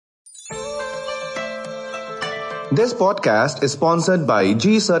This podcast is sponsored by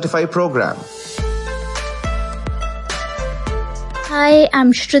G Certify Program. Hi,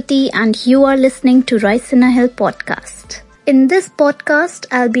 I'm Shruti and you are listening to Rice in a Hill podcast. In this podcast,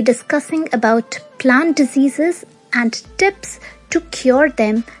 I'll be discussing about plant diseases and tips to cure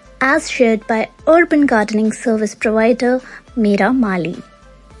them as shared by urban gardening service provider Meera Mali.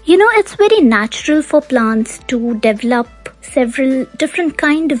 It's very natural for plants to develop several different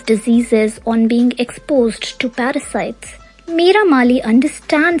kind of diseases on being exposed to parasites. Meera Mali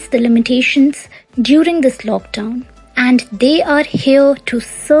understands the limitations during this lockdown, and they are here to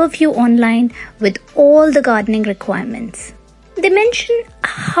serve you online with all the gardening requirements. They mention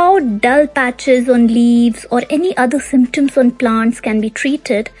how dull patches on leaves or any other symptoms on plants can be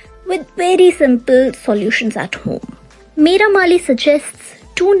treated with very simple solutions at home. Meera Mali suggests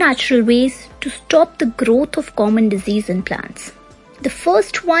 2 natural ways to stop the growth of common disease in plants. The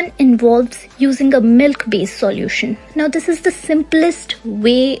first one involves using a milk-based solution. Now, this is the simplest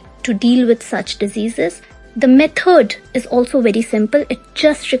way to deal with such diseases. The method is also very simple. It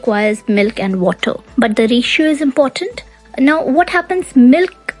just requires milk and water. But the ratio is important. Now, what happens?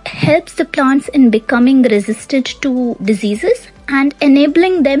 Milk helps the plants in becoming resistant to diseases and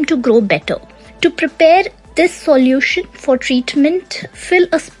enabling them to grow better. To prepare this solution for treatment, fill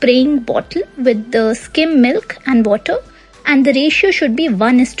a spraying bottle with the skim milk and water, and the ratio should be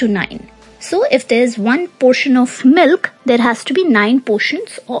 1:9. So if there's 1 portion of milk, there has to be 9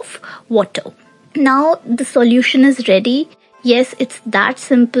 portions of water. Now the solution is ready. Yes, it's that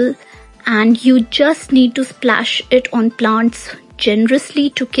simple, and you just need to splash it on plants generously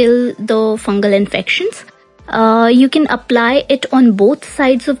to kill the fungal infections. You can apply it on both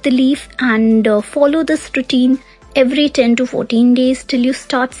sides of the leaf and follow this routine every 10 to 14 days till you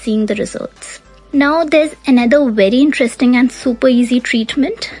start seeing the results. Now there's another very interesting and super easy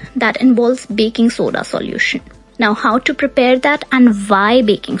treatment that involves baking soda solution. Now, how to prepare that and why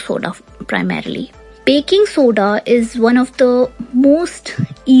baking soda primarily? Baking soda is one of the most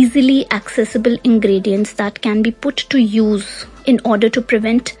easily accessible ingredients that can be put to use in order to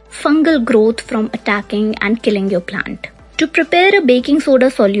prevent fungal growth from attacking and killing your plant. To prepare a baking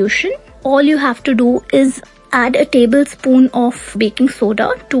soda solution, all you have to do is add a tablespoon of baking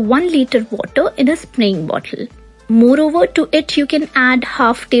soda to 1 liter water in a spraying bottle. Moreover, to it you can add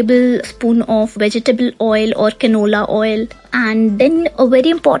half tablespoon of vegetable oil or canola oil. And then a very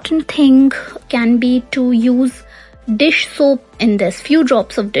important thing can be to use dish soap in this, few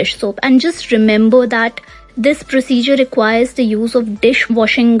drops of dish soap. And just remember that this procedure requires the use of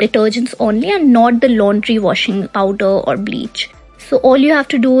dishwashing detergents only and not the laundry washing powder or bleach. So all you have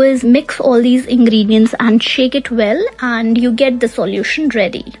to do is mix all these ingredients and shake it well, and you get the solution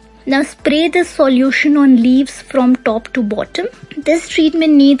ready. Now spray this solution on leaves from top to bottom. This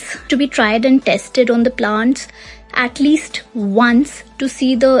treatment needs to be tried and tested on the plants at least once to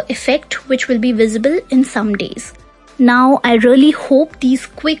see the effect, which will be visible in some days. Now, I really hope these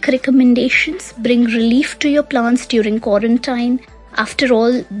quick recommendations bring relief to your plants during quarantine. After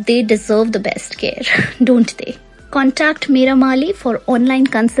all, they deserve the best care, don't they? Contact Meera Mali for online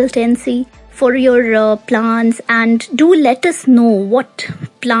consultancy for your plants, and do let us know what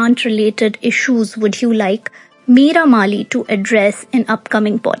plant-related issues would you like Meera Mali to address in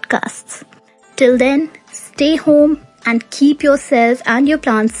upcoming podcasts. Till then, stay home and keep yourself and your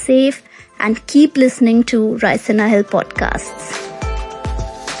plants safe, and keep listening to Rice in a Hill podcasts.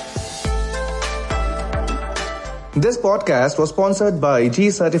 This podcast was sponsored by G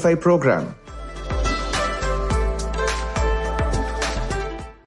Certify Program.